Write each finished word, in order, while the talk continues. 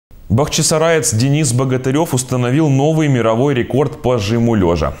Бахчисараец Денис Богатырев установил новый мировой рекорд по жиму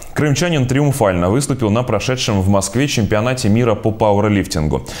лежа. Крымчанин триумфально выступил на прошедшем в Москве чемпионате мира по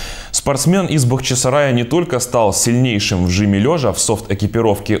пауэрлифтингу. Спортсмен из Бахчисарая не только стал сильнейшим в жиме лежа в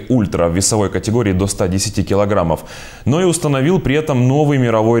софт-экипировке ультра в весовой категории до 110 килограммов, но и установил при этом новый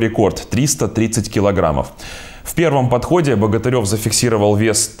мировой рекорд – 330 килограммов. В первом подходе Богатырев зафиксировал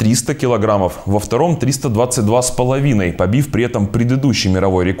вес 300 килограммов, во втором 322,5, побив при этом предыдущий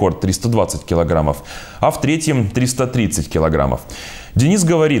мировой рекорд 320 килограммов, а в третьем 330 килограммов. Денис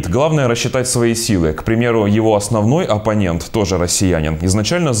говорит, главное рассчитать свои силы. К примеру, его основной оппонент, тоже россиянин,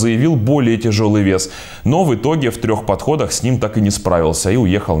 изначально заявил более тяжелый вес, но в итоге в 3 подходах с ним так и не справился и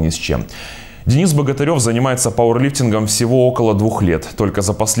уехал ни с чем. Денис Богатырев занимается пауэрлифтингом всего около 2 лет. Только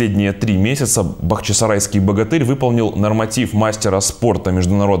за последние 3 месяца бахчисарайский богатырь выполнил норматив мастера спорта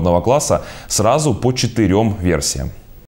международного класса сразу по 4 версиям.